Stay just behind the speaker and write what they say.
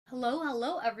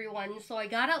Hello everyone. So I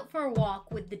got out for a walk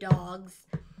with the dogs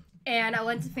and I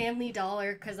went to Family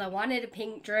Dollar because I wanted a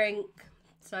pink drink.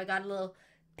 So I got a little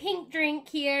pink drink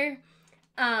here.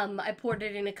 I poured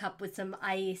it in a cup with some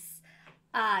ice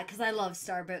because I love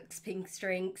Starbucks pink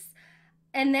drinks.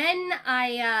 And then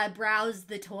I browsed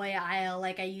the toy aisle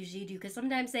like I usually do because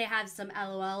sometimes they have some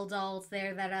LOL dolls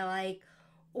there that I like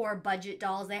or budget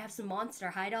dolls. They have some Monster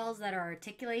High dolls that are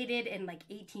articulated in like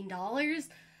 $18.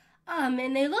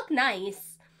 And they look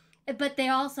nice, but they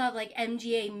also have like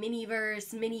MGA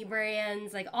Miniverse, mini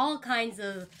brands, like all kinds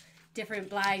of different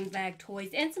blind bag toys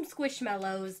and some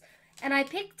Squishmallows. And I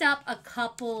picked up a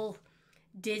couple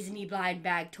Disney blind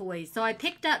bag toys. So I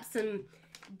picked up some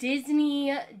Disney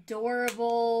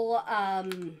adorable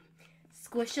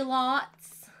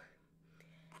Squish-a-lots.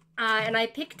 And I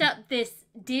picked up this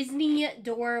Disney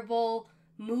adorable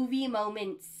movie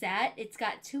moment set. It's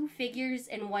got 2 figures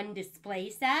and 1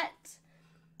 display set.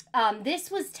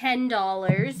 This was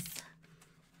 $10,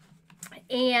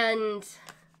 and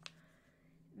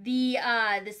the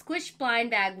Squish blind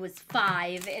bag was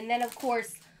 $5. And then of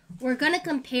course we're gonna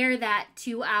compare that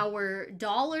to our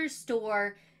dollar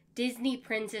store Disney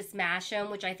Princess Mashem,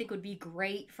 which I think would be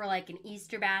great for like an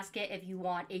Easter basket if you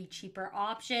want a cheaper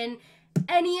option.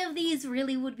 Any of these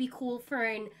really would be cool for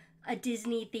a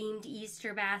Disney themed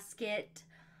Easter basket.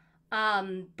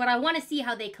 But I want to see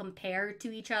how they compare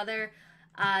to each other,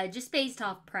 just based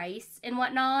off price and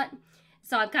whatnot.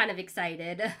 So I'm kind of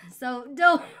excited. So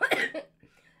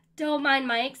don't mind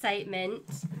my excitement.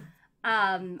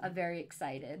 I'm very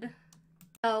excited.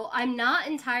 So I'm not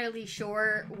entirely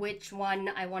sure which one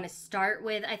I want to start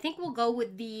with. I think we'll go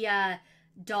with the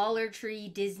Dollar Tree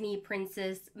Disney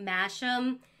Princess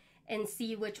Mashem and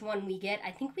see which one we get.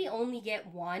 I think we only get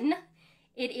one.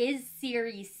 It is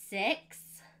Series 6.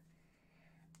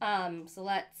 So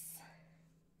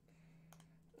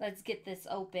let's get this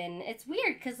open. It's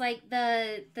weird because like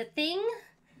the thing,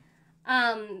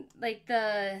 like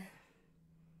the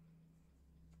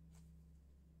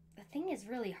thing is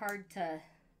really hard to.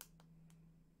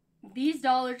 These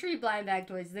Dollar Tree blind bag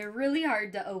toys, they're really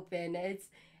hard to open. It's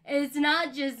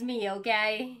not just me,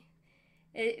 okay?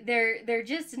 They're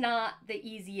just not the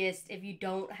easiest if you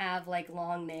don't have like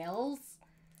long nails.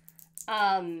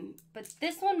 But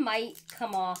this one might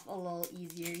come off a little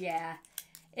easier. Yeah,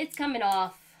 it's coming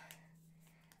off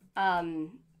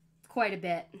quite a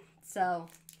bit, so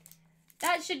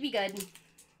that should be good.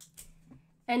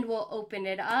 And we'll open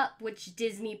it up. Which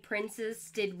Disney princess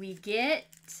did we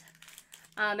get?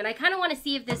 And I kind of want to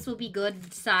see if this will be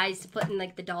good size to put in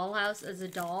like the dollhouse as a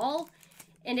doll.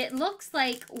 And it looks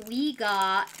like we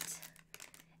got,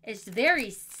 it's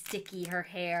very sticky, her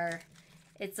hair.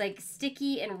 It's like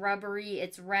sticky and rubbery.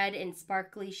 It's red and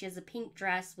sparkly. She has a pink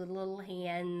dress with little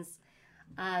hands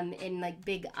and like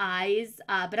big eyes.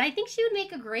 But I think she would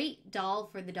make a great doll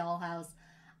for the dollhouse.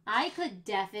 I could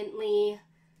definitely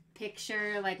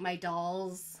picture like my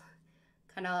dolls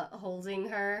kind of holding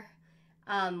her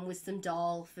with some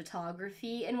doll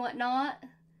photography and whatnot.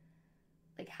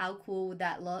 Like how cool would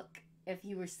that look if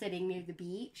you were sitting near the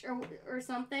beach or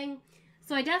something.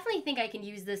 So I definitely think I can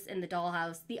use this in the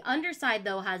dollhouse. The underside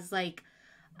though has like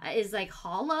is like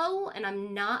hollow, and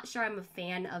I'm not sure I'm a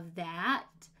fan of that.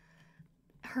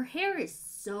 Her hair is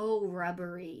so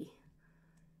rubbery.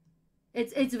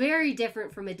 It's very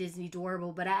different from a Disney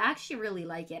Adorable, but I actually really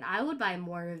like it. I would buy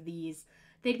more of these.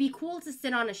 They'd be cool to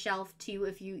sit on a shelf too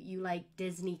if you like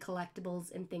Disney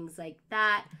collectibles and things like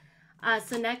that.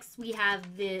 So next we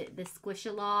have the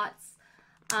Squish-a-lots.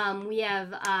 We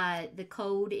have the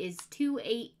code is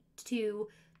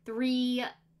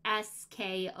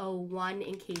 2823SK01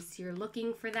 in case you're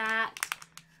looking for that.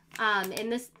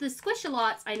 And the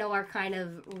Squish-a-lots I know are kind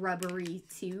of rubbery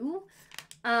too.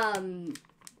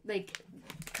 Like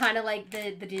kind of like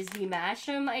the Disney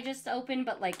Mashem I just opened,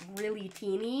 but like really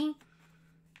teeny.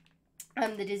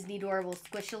 The Disney Adorable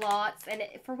Squish-a-lots, and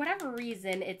for whatever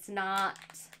reason it's not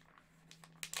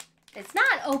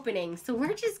opening, so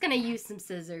we're just gonna use some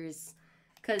scissors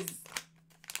because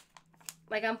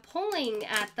like I'm pulling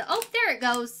at the, oh, there it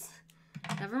goes.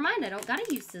 Never mind, I don't gotta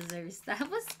use scissors.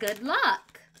 That was good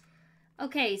luck.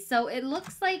 Okay, so it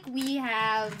looks like we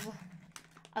have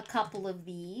a couple of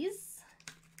these.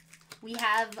 We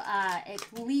have at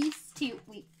least 2.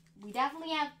 We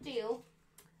definitely have 2.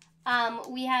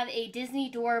 We have a Disney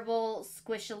Adorable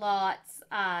Squish-a-lots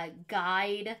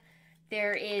guide.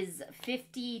 There is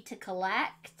 50 to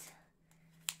collect.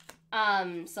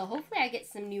 So hopefully I get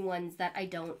some new ones that I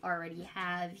don't already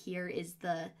have. Here is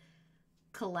the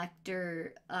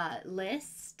collector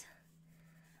list.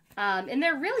 And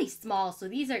they're really small, so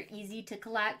these are easy to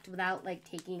collect without like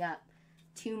taking up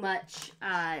too much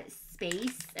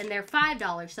space, and they're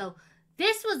 $5. So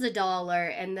this was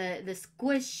 $1, and the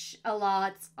Squish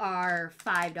lots are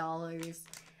 $5.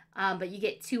 But you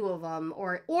get 2 of them,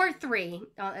 or 3,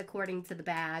 according to the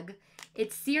bag.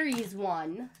 It's Series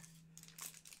 1.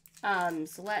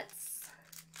 So let's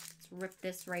rip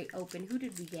this right open. Who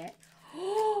did we get?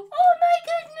 Oh my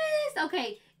goodness!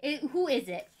 Okay, who is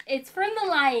it? It's from the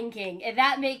Lion King, and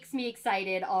that makes me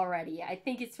excited already. I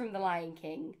think it's from the Lion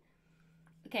King.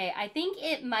 Okay, I think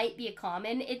it might be a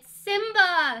common. It's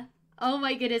Simba! Oh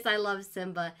my goodness, I love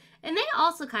Simba. And they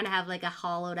also kind of have like a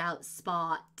hollowed out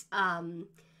spot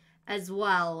as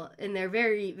well, and they're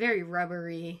very, very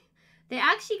rubbery. They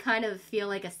actually kind of feel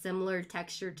like a similar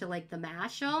texture to like the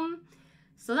Mash'em.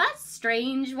 So that's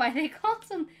strange why they call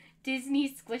them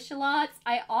Disney Squish-a-Lots.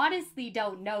 I honestly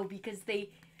don't know because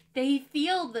they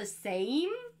feel the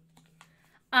same.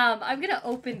 I'm going to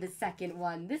open the second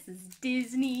one. This is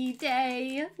Disney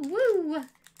Day. Woo!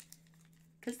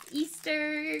 Because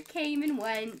Easter came and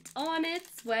went on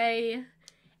its way.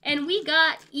 And we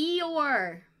got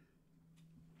Eeyore.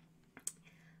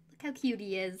 Look how cute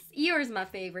he is. Eeyore's my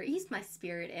favorite. He's my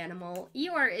spirit animal.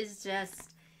 Eeyore is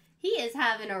just, he is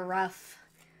having a rough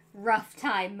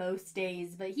time most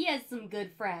days, but he has some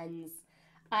good friends.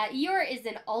 Eeyore is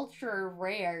an ultra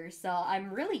rare, so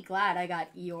I'm really glad I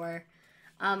got Eeyore.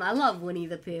 I love Winnie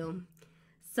the Pooh.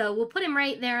 So we'll put him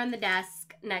right there on the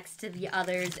desk next to the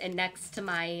others and next to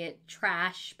my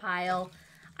trash pile.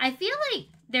 I feel like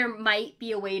there might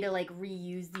be a way to like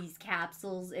reuse these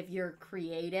capsules if you're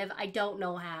creative. I don't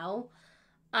know how.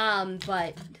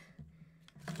 But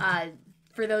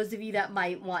for those of you that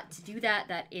might want to do that,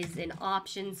 that is an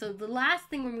option. So the last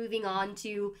thing we're moving on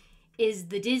to is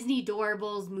the Disney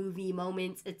Doorables movie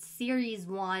moments. It's Series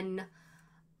 1.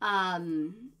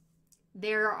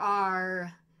 There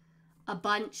are a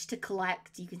bunch to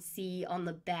collect. You can see on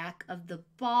the back of the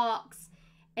box.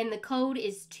 And the code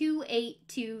is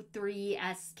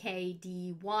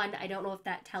 2823SKD1. I don't know if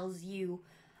that tells you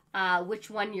which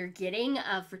one you're getting.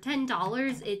 For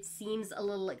 $10, it seems a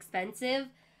little expensive.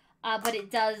 But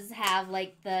it does have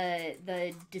like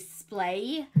the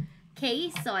display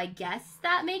case, so I guess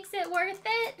that makes it worth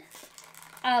it.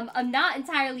 I'm not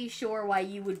entirely sure why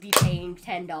you would be paying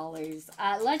 $10.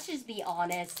 Let's just be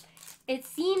honest. It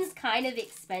seems kind of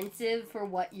expensive for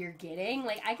what you're getting.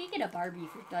 Like, I could get a Barbie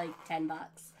for like $10.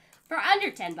 For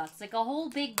under $10, like a whole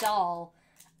big doll,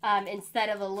 instead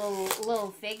of a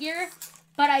little figure.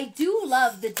 But I do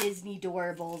love the Disney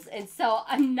Doorables, and so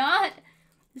I'm not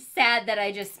sad that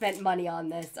I just spent money on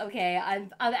this. Okay,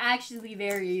 I'm actually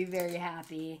very, very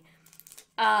happy.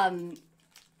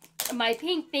 My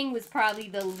pink thing was probably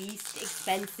the least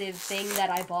expensive thing that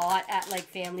I bought at like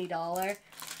Family Dollar.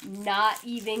 Not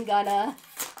even gonna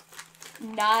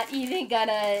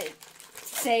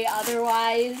say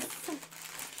otherwise.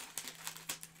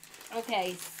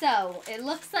 Okay, so it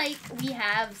looks like we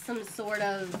have some sort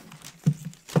of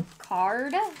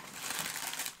card.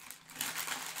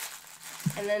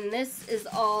 And then this is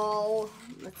all,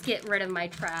 let's get rid of my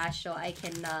trash so I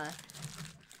can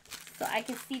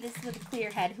see this with a clear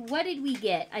head. What did we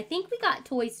get? I think we got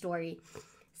Toy Story.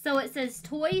 So it says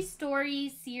Toy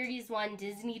Story Series 1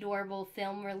 Disney Doorable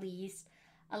film released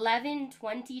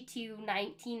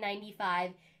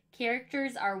 11/22/1995.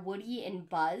 Characters are Woody and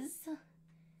Buzz.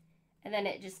 And then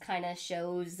it just kind of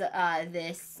shows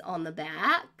this on the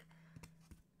back.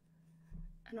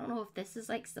 I don't know if this is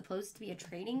like supposed to be a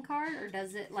trading card, or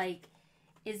does it like,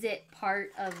 is it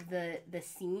part of the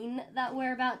scene that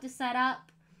we're about to set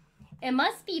up? It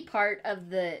must be part of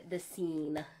the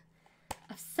scene.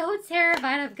 I'm so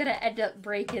terrified I'm gonna end up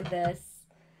breaking this.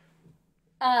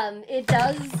 It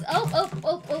does,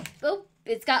 oh,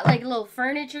 it's got like little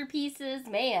furniture pieces.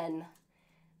 Man,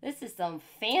 this is some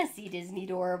fancy Disney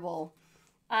Doorable.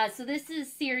 So this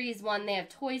is Series 1. They have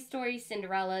Toy Story,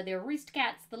 Cinderella, the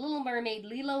Aristocats, The Little Mermaid,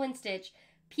 Lilo and Stitch,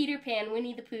 Peter Pan,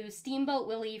 Winnie the Pooh, Steamboat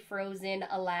Willie, Frozen,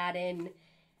 Aladdin,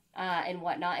 and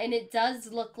whatnot. And it does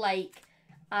look like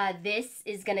this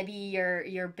is gonna be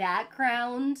your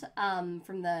background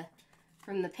from the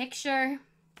picture.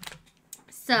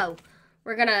 So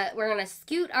we're gonna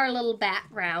scoot our little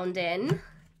background in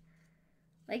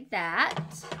like that.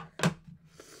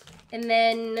 And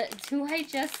then, do I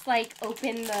just, like,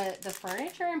 open the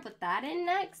furniture and put that in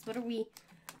next? What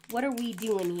are we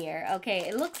doing here? Okay,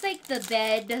 it looks like the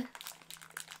bed...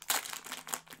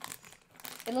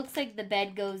 It looks like the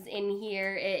bed goes in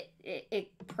here.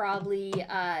 It probably,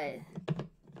 I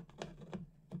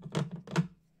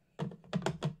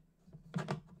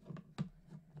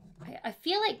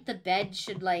feel like the bed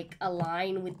should, like,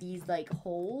 align with these, like,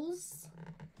 holes.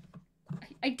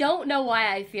 I don't know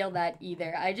why I feel that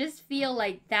either. I just feel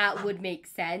like that would make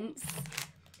sense.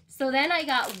 So then I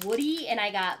got Woody and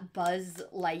I got Buzz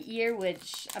Lightyear,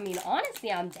 which, I mean,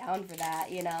 honestly, I'm down for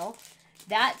that, you know?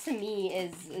 That, to me,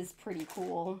 is pretty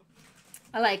cool.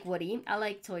 I like Woody. I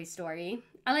like Toy Story.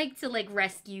 I like to, like,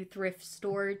 rescue thrift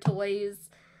store toys.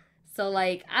 So,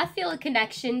 like, I feel a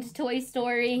connection to Toy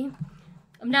Story.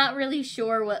 I'm not really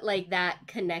sure what, like, that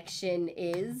connection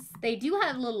is. They do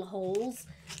have little holes,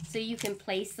 so you can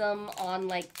place them on,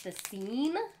 like, the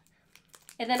scene.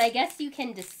 And then I guess you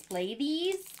can display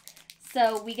these.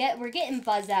 So we're getting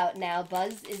Buzz out now.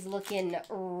 Buzz is looking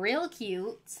real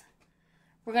cute.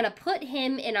 We're gonna put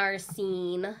him in our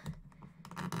scene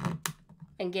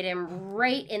and get him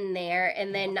right in there.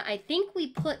 And then I think we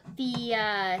put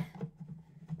the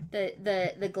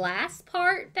glass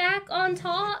part back on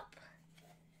top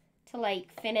to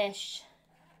like finish.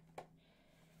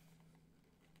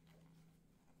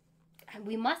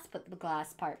 We must put the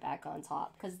glass part back on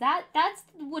top because that's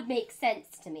would make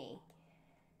sense to me.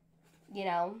 You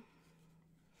know,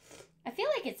 I feel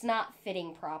like it's not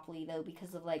fitting properly though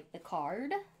because of like the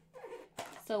card.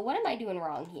 So what am I doing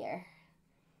wrong here?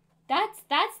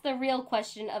 That's the real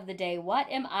question of the day. What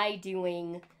am I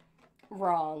doing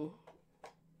wrong?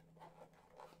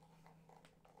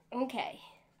 Okay.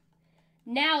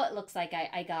 Now it looks like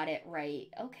I got it right.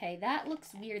 Okay, that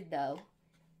looks weird though.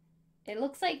 It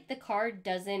looks like the card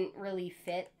doesn't really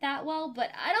fit that well,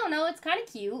 but I don't know. It's kind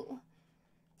of cute.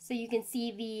 So you can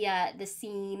see the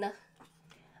scene.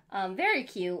 Very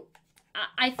cute.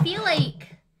 I feel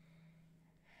like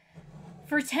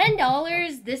for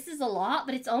 $10, this is a lot,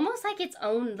 but it's almost like its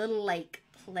own little like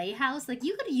playhouse. Like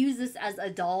you could use this as a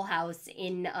dollhouse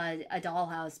in a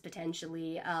dollhouse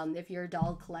potentially. If you're a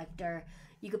doll collector,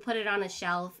 you could put it on a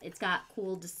shelf. It's got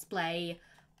cool display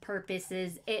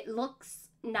purposes. It looks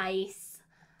nice.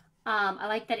 I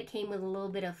like that it came with a little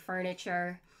bit of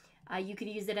furniture. You could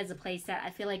use it as a playset.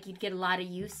 I feel like you'd get a lot of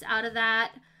use out of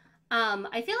that.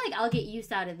 I feel like I'll get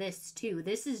use out of this too.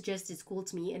 This is just as cool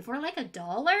to me. And for like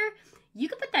 $1, you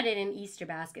could put that in an Easter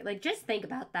basket. Like just think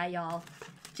about that, y'all.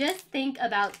 Just think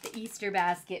about the Easter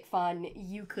basket fun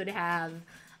you could have.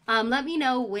 Let me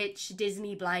know which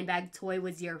Disney blind bag toy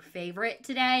was your favorite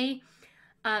today.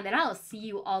 And I'll see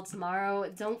you all tomorrow.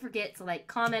 Don't forget to like,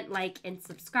 comment, like, and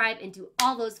subscribe and do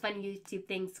all those fun YouTube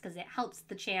things because it helps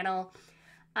the channel.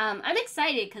 I'm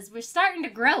excited because we're starting to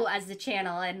grow as a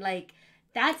channel and like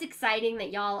that's exciting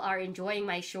that y'all are enjoying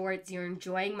my shorts, you're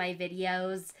enjoying my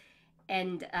videos,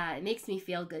 and it makes me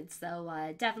feel good.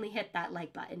 So definitely hit that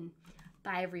like button.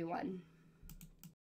 Bye everyone.